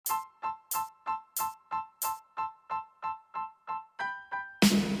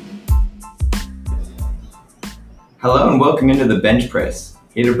Hello and welcome into the Bench Press.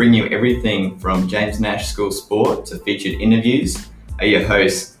 Here to bring you everything from James Nash School Sport to featured interviews are your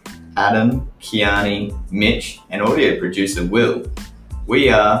hosts Adam, Kiani, Mitch and audio producer Will. We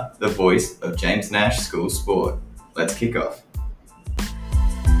are the voice of James Nash School Sport. Let's kick off.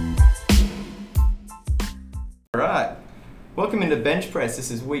 Alright, welcome into Bench Press.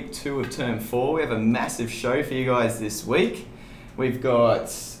 This is week 2 of term 4. We have a massive show for you guys this week. We've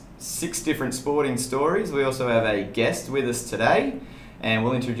got 6 different sporting stories. We also have a guest with us today and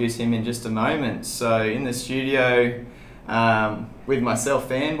we'll introduce him in just a moment. So in the studio with myself,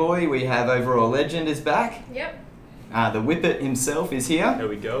 Fanboy, we have Overall Legend is back. Yep. The Whippet himself is here. How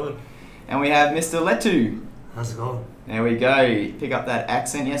we going? And we have Mr. Letoo. How's it going? There we go. Pick up that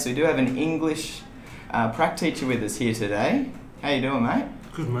accent. Yes, we do have an English prac teacher with us here today. How you doing, mate?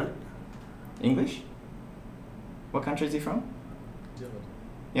 Good, mate. English? What country is he from?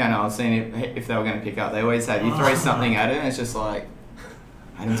 Yeah, no, I was seeing if they were going to pick up. They always have. You throw something at it and it's just like,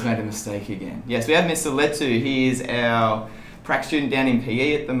 Adam's made a mistake again. Yes, we have Mr. Letoo. He is our prac student down in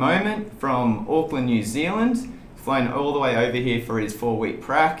PE at the moment from Auckland, New Zealand. Flown all the way over here for his 4-week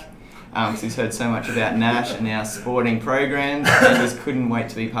prac. Because he's heard so much about Nash and our sporting programs and just couldn't wait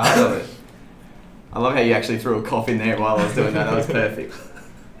to be part of it. I love how you actually threw a cough in there while I was doing that. That was perfect.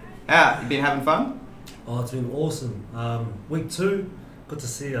 You been having fun? Oh, it's been awesome. Week 2, got to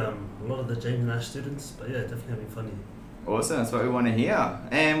see a lot of the James Nash students, but yeah, definitely having fun here. Awesome, that's what we want to hear.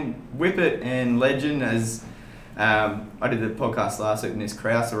 And Whippet and Legend, as I did the podcast last week, Miss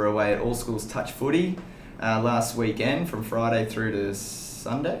Krause were away at All Schools Touch Footy last weekend from Friday through to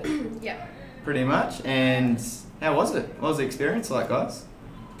Sunday. Yeah. Pretty much. And how was it? What was the experience like, guys?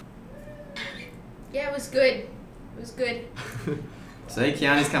 Yeah, it was good. It was good. See,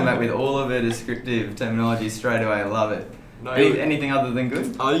 Kiani's come back with all of her descriptive terminology straight away. I love it. No, Anything other than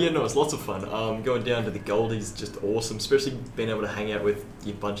good? Yeah, no, it's lots of fun. Going down to the Goldies, just awesome. Especially being able to hang out with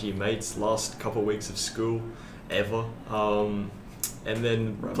a bunch of your mates last couple of weeks of school ever. And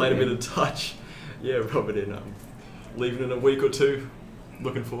then playing a bit of touch. Yeah, rub it in. Leaving in a week or 2.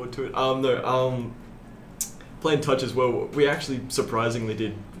 Looking forward to it. Playing touch as well. We actually surprisingly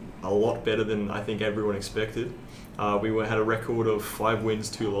did a lot better than I think everyone expected. We had a record of 5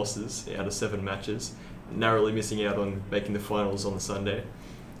 wins, 2 losses out of 7 matches. Narrowly missing out on making the finals on the Sunday.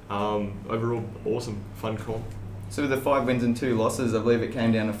 Overall, awesome, fun comp. So with the 5 wins and 2 losses, I believe it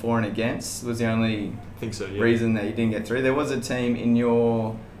came down to for and against was the only I think so, yeah. reason that you didn't get through. There was a team in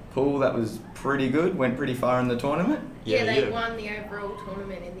your pool that was pretty good, went pretty far in the tournament. Yeah, they won the overall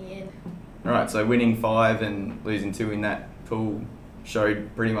tournament in the end. Alright, so winning 5 and losing 2 in that pool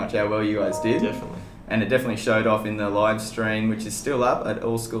showed pretty much how well you guys did. Definitely. And it definitely showed off in the live stream, which is still up at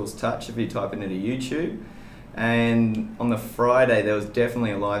All Schools Touch if you type it into YouTube. And on the Friday, there was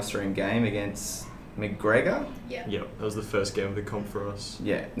definitely a live stream game against McGregor. Yeah. Yeah, that was the first game of the comp for us.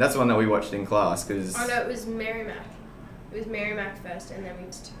 Yeah, that's the one that we watched in class because. Oh no, it was Merrimack. It was Merrimack first, and then we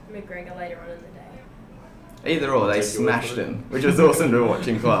watched McGregor later on in the day. Either or, they smashed them, which was awesome to watch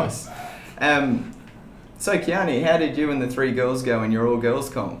in class. So Kiani, how did you and the 3 girls go in your all-girls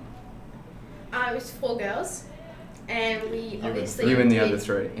comp? It was 4 girls, and we obviously You and the other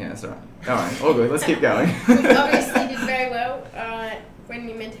 3, yeah, that's right. Alright, all good, let's keep going. We obviously did very well when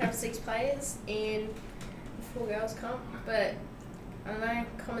you meant to have 6 players in the 4 girls comp, but I don't know,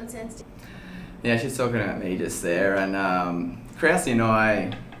 common sense. Yeah, she's talking about me just there, and Krause and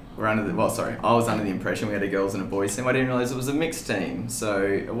I were I was under the impression we had a girls and a boys team. I didn't realise it was a mixed team, so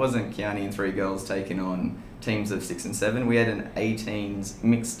it wasn't Kiani and 3 girls taking on teams of 6 and 7. We had an 18s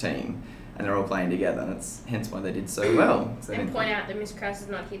mixed team, and they're all playing together. That's hence why they did so well. So and point out that Miss Krause is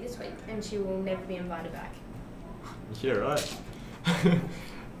not here this week, and she will never be invited back. Yeah, right.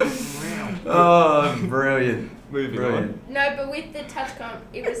 Oh, brilliant. Moving on. No, but with the touch comp,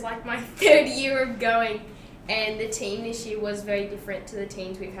 it was like my 3rd year of going, and the team this year was very different to the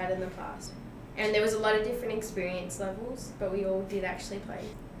teams we've had in the past. And there was a lot of different experience levels, but we all did actually play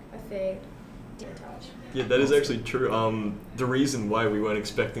a fair touch. Yeah, that is actually true. The reason why we weren't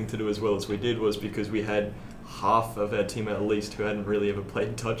expecting to do as well as we did was because we had half of our team at least who hadn't really ever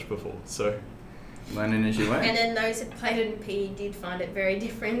played touch before. So learning as you went. And then those that played in PE did find it very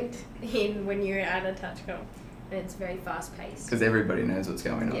different when you're at a touch comp. And it's very fast paced. Because everybody knows what's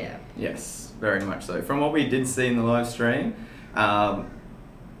going on. Yeah. Yes, very much so. From what we did see in the live stream,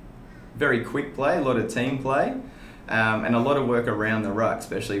 very quick play, a lot of team play, and a lot of work around the ruck,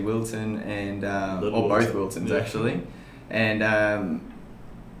 especially Wilton and or both Wiltons actually, and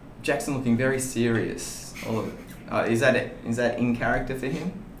Jackson looking very serious. All of it. Is that in character for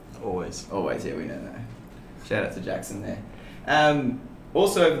him? always. Always, yeah, we know that. Shout out to Jackson there.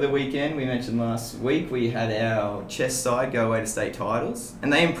 Also over the weekend, we mentioned last week, we had our chess side go away to state titles,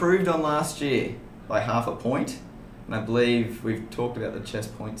 and they improved on last year by half a point. And I believe we've talked about the chess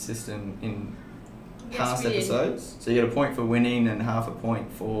point system in past episodes. So you get a point for winning and half a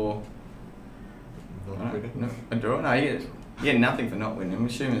point for a draw. No, you get nothing for not winning. I'm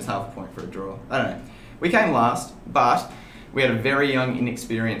assuming it's half a point for a draw. I don't know. We came last, but we had a very young,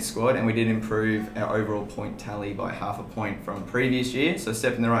 inexperienced squad, and we did improve our overall point tally by half a point from previous year. So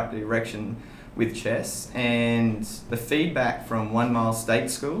step in the right direction with chess. And the feedback from 1 Mile State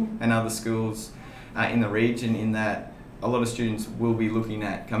School and other schools in the region, in that a lot of students will be looking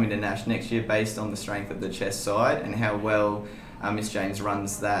at coming to Nash next year based on the strength of the chess side and how well Miss James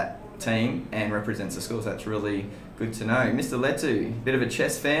runs that team and represents the school. So that's really good to know. Mr. Letoo, bit of a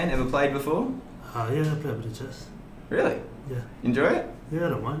chess fan, ever played before? Yeah, I play a bit of chess. Really? Yeah. Enjoy it? Yeah, I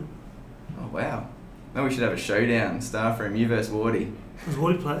don't mind. Oh, wow. Maybe we should have a showdown, staff room, you versus Wardy. Does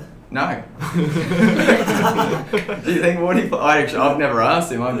Wardy play? No. Do you think Wardy plays? I've never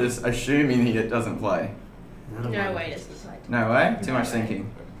asked him, I'm just assuming he doesn't play. No way doesn't play. No way? Too much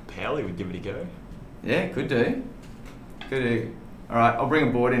thinking. Powley would give it a go. Yeah, could do. Could do. Alright, I'll bring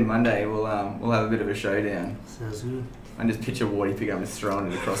a board in Monday, we'll have a bit of a showdown. Sounds good. And just picture Wardy picking up and just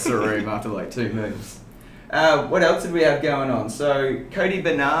throwing it across the room after like 2 moves. What else did we have going on? So Cody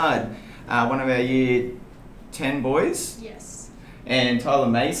Bernard, one of our year 10 boys. Yes. And Tyler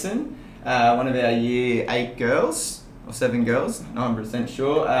Mason, one of our year 8 girls, or 7 girls, 9%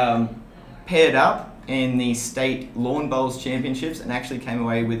 sure, paired up in the state lawn bowls championships and actually came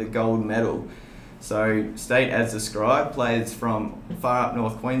away with a gold medal. So state, as described, players from far up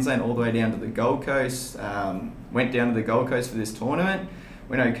North Queensland all the way down to the Gold Coast, went down to the Gold Coast for this tournament.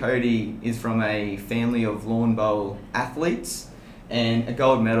 We know Cody is from a family of lawn bowl athletes, and a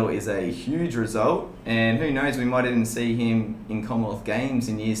gold medal is a huge result, and who knows, we might even see him in Commonwealth Games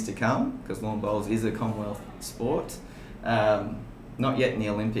in years to come, because lawn bowls is a Commonwealth sport. Not yet in the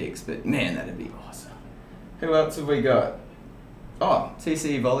Olympics, but man, that'd be awesome. Who else have we got? Oh,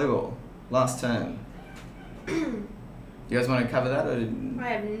 TCE volleyball, last term. You guys want to cover that? Or I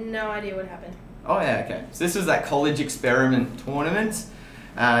have no idea what happened. Oh yeah, okay. So this was that college experiment tournament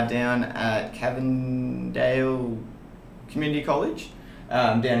down at Cavendale Community College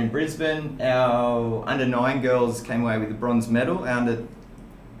down in Brisbane. Our under 9 girls came away with the bronze medal.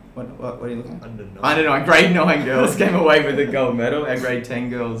 What are you looking at? Under 9 grade 9 girls came away with the gold medal. Our grade 10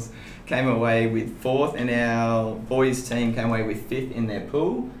 girls came away with 4th, and our boys team came away with 5th in their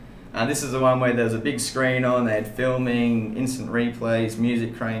pool. This is the one where there was a big screen on, they had filming, instant replays,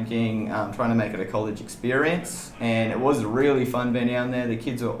 music cranking, trying to make it a college experience. And it was really fun being down there. The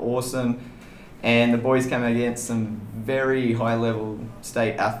kids were awesome. And the boys came against some very high-level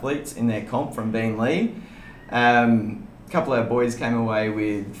state athletes in their comp from Bean Lee. A couple of our boys came away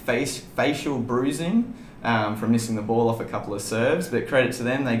with facial bruising from missing the ball off a couple of serves, but credit to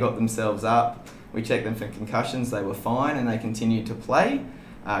them, they got themselves up. We checked them for concussions, they were fine, and they continued to play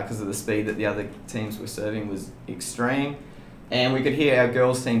because of the speed that the other teams were serving was extreme. And we could hear our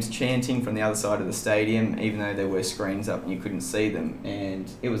girls' teams chanting from the other side of the stadium, even though there were screens up and you couldn't see them.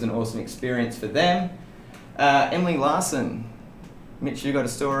 And it was an awesome experience for them. Emily Larson. Mitch, you got a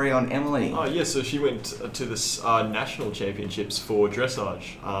story on Emily? Oh yeah, so she went to this national championships for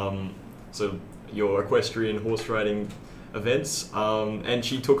dressage. So your equestrian horse riding events, and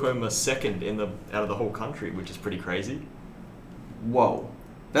she took home a 2nd out of the whole country, which is pretty crazy. Whoa.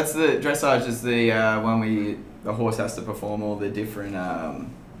 That's the dressage is the one where the horse has to perform all the different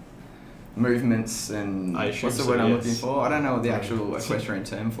movements and what's the word I'm looking for? I don't know what the actual equestrian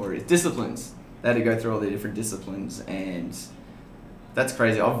term for it is. Disciplines. They had to go through all the different disciplines, and that's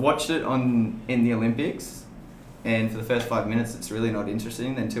crazy. I've watched it in the Olympics, and for the first 5 minutes it's really not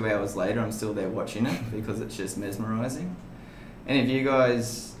interesting. Then 2 hours later I'm still there watching it because it's just mesmerising. Any of you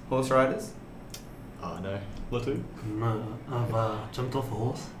guys horse riders? Oh no. Letoo? No, I've jumped off a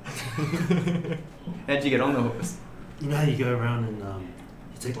horse. How'd you get on the horse? You know how you go around and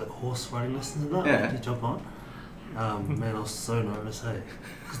you take like horse riding lessons and that? Yeah. You jump on? Man, I was so nervous, hey.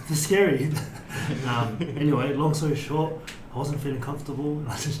 They're scary. Anyway, long story short, I wasn't feeling comfortable and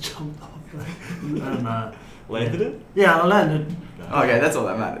I just jumped off. And, landed it? Yeah, I landed. Okay, that's all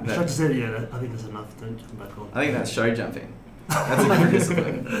that mattered. I tried to say, yeah, I think that's enough. Don't jump back on. I think that's show jumping. That's a different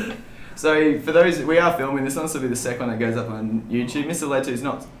discipline. So for those, we are filming this one, so will be the second one that goes up on YouTube. Mr. Letoo is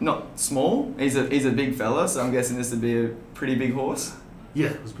not small. He's a big fella, so I'm guessing this would be a pretty big horse. Yeah,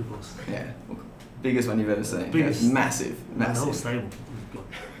 it was a big horse. Yeah, biggest one you've ever seen. Biggest. Yeah, massive. The whole stable.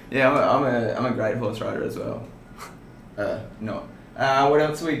 Yeah, I'm a great horse rider as well. Not. What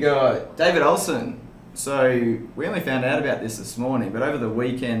else we got? David Olsen. So we only found out about this morning, but over the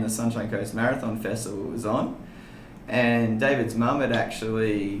weekend the Sunshine Coast Marathon Festival was on, and David's mum had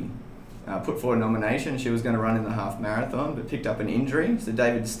actually put forward a nomination. She was going to run in the half marathon, but picked up an injury, so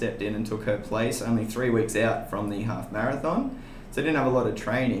David stepped in and took her place only 3 weeks out from the half marathon, so he didn't have a lot of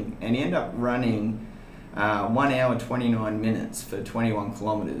training, and he ended up running 1 hour 29 minutes for 21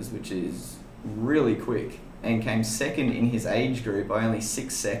 kilometres, which is really quick, and came second in his age group by only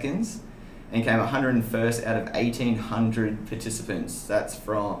 6 seconds, and came 101st out of 1,800 participants. That's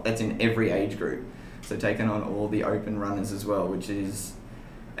in every age group, so taking on all the open runners as well, which is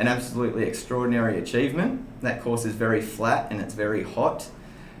an absolutely extraordinary achievement. That course is very flat and it's very hot,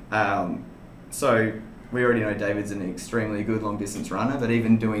 so we already know David's an extremely good long distance runner, but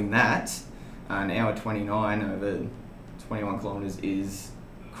even doing that, an hour 29 over 21 kilometres is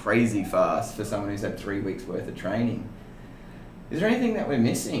crazy fast for someone who's had 3 weeks worth of training. Is there anything that we're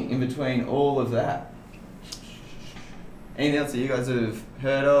missing in between all of that? Anything else that you guys have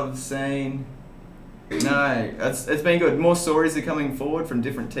heard of, seen? No, it's been good. More stories are coming forward from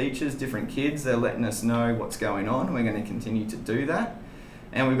different teachers, different kids. They're letting us know what's going on. We're going to continue to do that.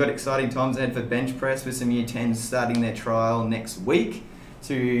 And we've got exciting times ahead for bench press with some Year 10s starting their trial next week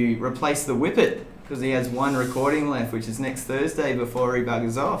to replace the Whippet, because he has one recording left, which is next Thursday before he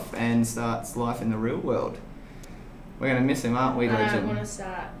buggers off and starts life in the real world. We're going to miss him, aren't we, Legend? I don't want to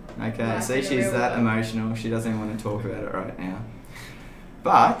start. Okay, see, she's that emotional. She doesn't even want to talk about it right now.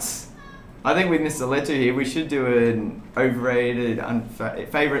 But I think with Mr. Letoo here, we should do an overrated,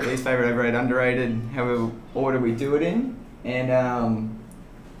 favourite, least favourite, overrated, underrated, however order we do it in. And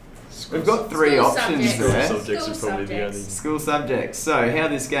we've got three options there. School subjects are probably the only. School subjects. So how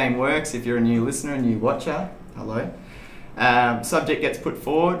this game works, if you're a new listener, a new watcher, hello. Subject gets put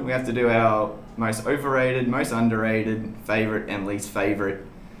forward. We have to do our most overrated, most underrated, favourite and least favourite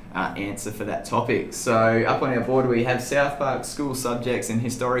answer for that topic. So up on our board we have South Park school subjects and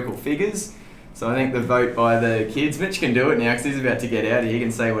historical figures. So I think the vote by the kids, Mitch can do it now because he's about to get out of here, he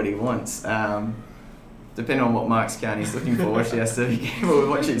can say what he wants. Depending on what Mark's County's looking for, she has to be careful with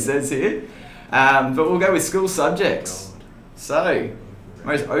what she says here. But we'll go with school subjects. So,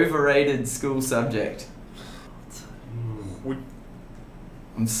 most overrated school subject.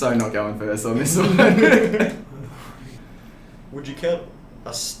 I'm so not going first on this one. Would you count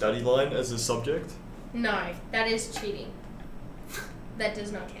a study line as a subject? No, that is cheating. That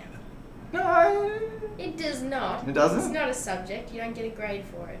does not count. No. It does not. It doesn't? It's not a subject. You don't get a grade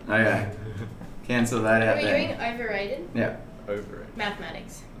for it. Okay. Cancel that out Are we there. doing overrated? Yeah. Overrated.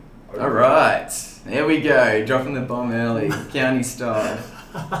 Mathematics. Alright. There we go. Dropping the bomb early. County style.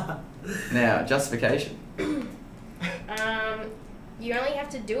 Now, justification. You only have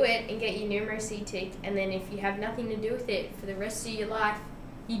to do it and get your numeracy tick, and then if you have nothing to do with it for the rest of your life,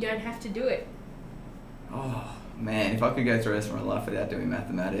 you don't have to do it. Oh, man. If I could go through the rest of my life without doing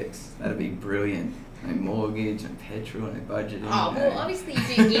mathematics, that'd be brilliant. No mortgage, no petrol, no budgeting. Oh, well, obviously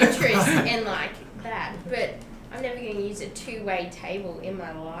you do interest and like that, but I'm never going to use a two-way table in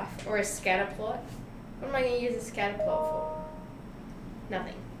my life or a scatter plot. What am I going to use a scatter plot for?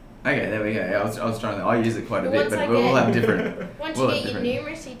 Nothing. Okay, there we go. I was trying to. I use it quite a But bit, but we'll have different. Once we'll you have get your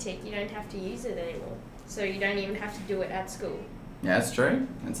numeracy tick, you don't have to use it anymore. So you don't even have to do it at school. Yeah, that's true.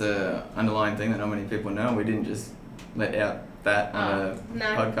 It's a underlying thing that not many people know. We didn't just let out that on a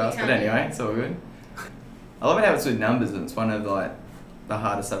podcast, but anyway, it's all good. I love it how it's with numbers and it's one of like the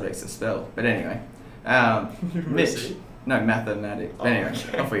hardest subjects to spell. But anyway, Mitch. No, mathematics. Oh, anyway,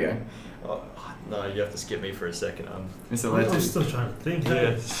 okay. off we go. Oh, no, you have to skip me for a second. Mr. I'm Letoo. still trying to think.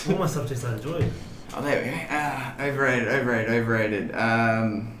 Yeah. All my subjects I enjoy. Oh, there we go. Overrated.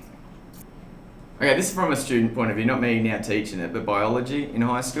 Okay, this is from a student point of view, not me now teaching it, but biology in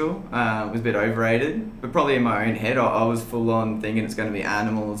high school was a bit overrated. But probably in my own head, I was full on thinking it's going to be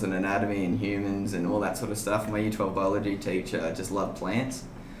animals and anatomy and humans and all that sort of stuff. My Year 12 biology teacher just loved plants.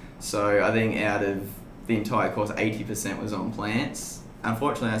 So I think out of the entire course, 80% was on plants.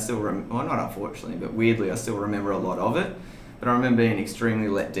 Unfortunately, I still, well, not unfortunately, but weirdly, I still remember a lot of it. But I remember being extremely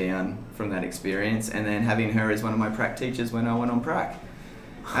let down from that experience, and then having her as one of my prac teachers when I went on prac,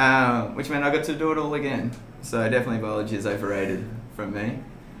 which meant I got to do it all again. So definitely biology is overrated from me,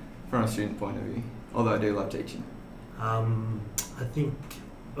 from a student point of view, although I do love teaching. I think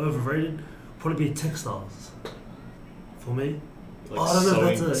overrated probably be textiles for me. Like I don't know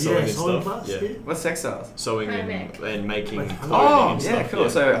if sewing that's and sewing stuff. class. Yeah. What's textiles? Sewing Home and ec. making Like clothing Oh, and yeah, stuff. cool.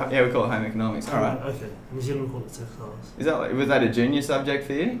 So yeah, we call it home economics. All right. Okay. New Zealand call it textiles. Is that was that a junior subject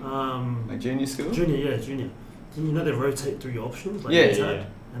for you? Like junior school? Junior. Didn't you know they rotate through your options? Like Yeah. you had? Yeah.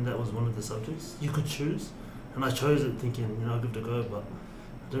 And that was one of the subjects you could choose. And I chose it thinking, I'll give it a go, but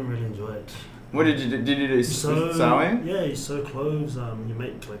I didn't really enjoy it. What did you do? Did you do sewing? Yeah, you sew clothes. You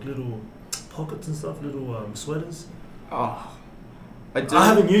make like little pockets and stuff, little sweaters. Oh, I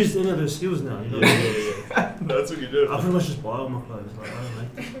haven't used any of those skills now. You know? Yeah. That's what you do. I pretty much just buy all my clothes. Like, I don't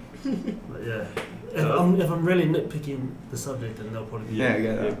make them. But yeah. If I'm really nitpicking the subject, then they'll probably be...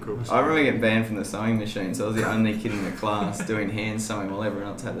 Yeah, cool. I remember getting banned from the sewing machine, so I was the only kid in the class doing hand sewing while everyone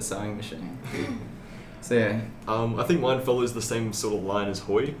else had the sewing machine. So yeah. I think mine follows the same sort of line as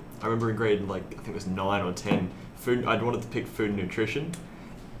Hoy. I remember in grade, I think it was 9 or 10, I'd wanted to pick food and nutrition,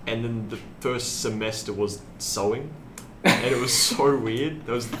 and then the first semester was sewing, and it was so weird.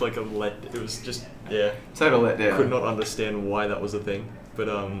 It was like it was just, total letdown. Could not understand why that was a thing, but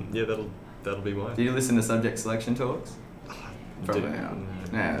that'll be mine. Do you listen to subject selection talks? Probably not.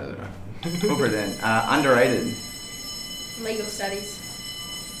 No, we'll pretend. Underrated. Legal studies.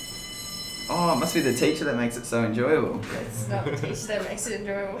 Oh, it must be the teacher that makes it so enjoyable. It's not the teacher that makes it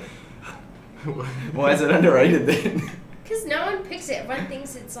enjoyable. Why is it underrated then? Because no one picks it. Everyone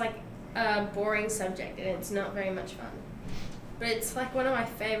thinks it's like a boring subject and it's not very much fun. But it's like one of my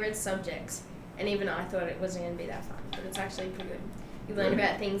favourite subjects. And even I thought it wasn't going to be that fun. But it's actually pretty good. You learn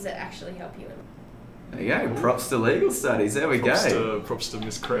about things that actually help you. There you go. Props to legal studies. There we go. Props to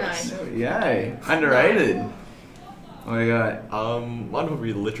Miss Kress. No. There we go. Underrated. What do you got? Mine would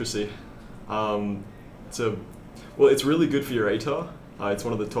be literacy. It's really good for your ATAR. It's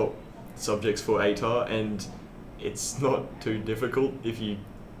one of the top subjects for ATAR, and it's not too difficult if you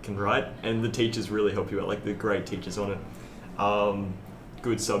can write, and the teachers really help you out, like the great teachers on it.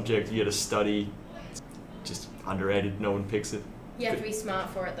 Good subject, you get to study, just underrated, no one picks it. You have to be smart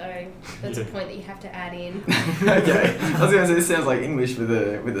for it though. That's a point that you have to add in. Okay, I was going to say this sounds like English with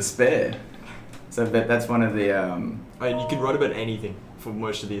a spare. So that's one of the... you can write about anything for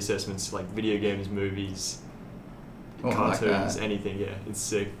most of the assessments, like video games, movies, cartoons, like anything, it's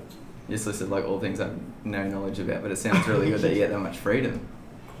sick. You just listed like all things I have no knowledge about, but it sounds really good that you get that much freedom.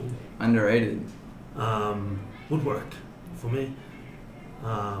 Cool. Underrated. Woodwork, for me.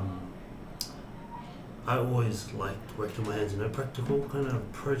 I always liked working with my hands, practical kind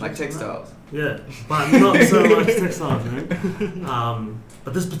of projects. Like textiles? Yeah, but not so much textiles,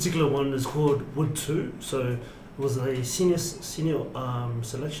 But this particular one is called Letoo. So it was a senior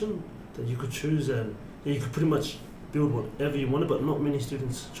selection that you could choose, and you could pretty much build whatever you wanted, but not many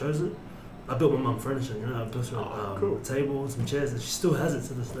students chose it. I built my mum furniture, I built her cool. a table, some chairs, and she still has it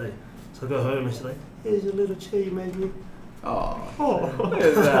to this day. So I go home and she's like, "Here's your little chair you made me." Oh, look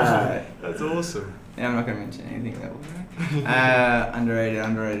at that. That's awesome. Yeah, I'm not going to mention anything that will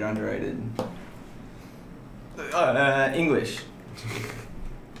underrated. English.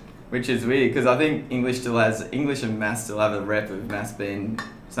 Which is weird, because I think English and maths still have a rep of maths being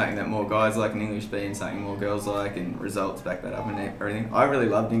something that more guys like, and English being something more girls like, and results back that up and everything. I really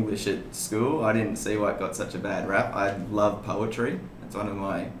loved English at school. I didn't see why it got such a bad rap. I love poetry. That's one of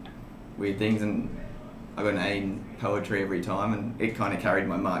my weird things, and I got an A in poetry every time, and it kind of carried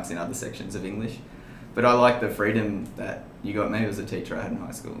my marks in other sections of English. But I like the freedom that you got. Maybe as a teacher I had in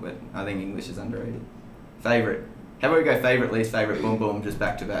high school, but I think English is underrated. Favourite. How about we go favourite, least favourite, boom, boom, just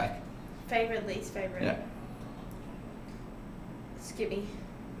back to back. Favourite, least favourite. Yeah. Skippy.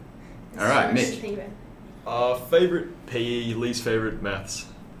 All right, Mitch. Favourite PE, least favourite maths.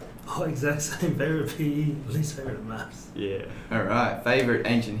 Oh, exact same. Favourite PE, least favourite maths. Yeah. All right. Favourite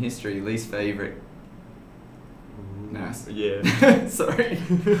ancient history, least favourite maths. Yeah. Sorry.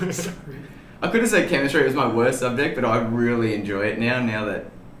 I could have said chemistry. It was my worst subject, but I really enjoy it now that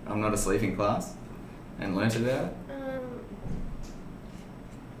I'm not asleep in class and learnt about it.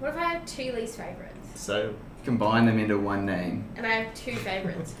 What if I have two least favourites? So combine them into one name. And I have two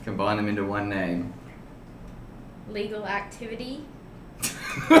favourites. Combine them into one name. Legal activity.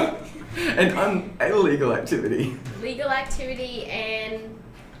 And illegal activity. Legal activity and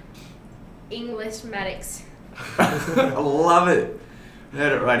English mathematics. I love it.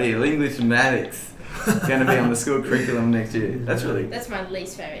 Heard it right here. English mathematics. Going to be on the school curriculum next year. That's my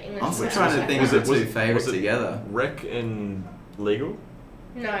least favourite. English. I'm still trying to think of the two favourites together. Rec and legal?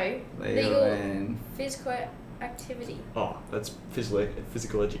 No. Legal and physical activity. Oh, that's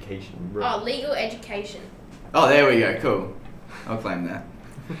physical education. Right. Oh, legal education. Oh, there we go. Cool. I'll claim that.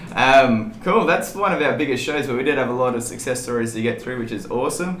 Cool. That's one of our biggest shows, but we did have a lot of success stories to get through, which is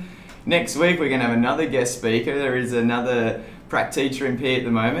awesome. Next week, we're going to have another guest speaker. There is another prac teacher in P at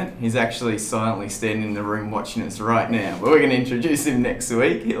the moment. He's actually silently standing in the room watching us right now. But we're going to introduce him next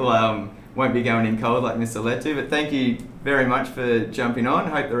week. He'll won't be going in cold like Mr. Letoo. But thank you very much for jumping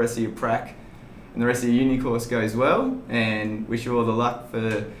on. Hope the rest of your prac and the rest of your uni course goes well, and wish you all the luck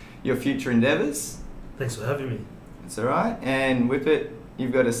for your future endeavours. Thanks for having me. That's all right. And Whippet,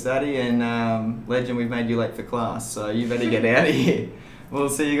 you've got to study, and legend, we've made you late for class, so you better get out of here. We'll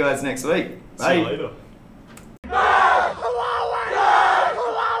see you guys next week. Bye. See you later.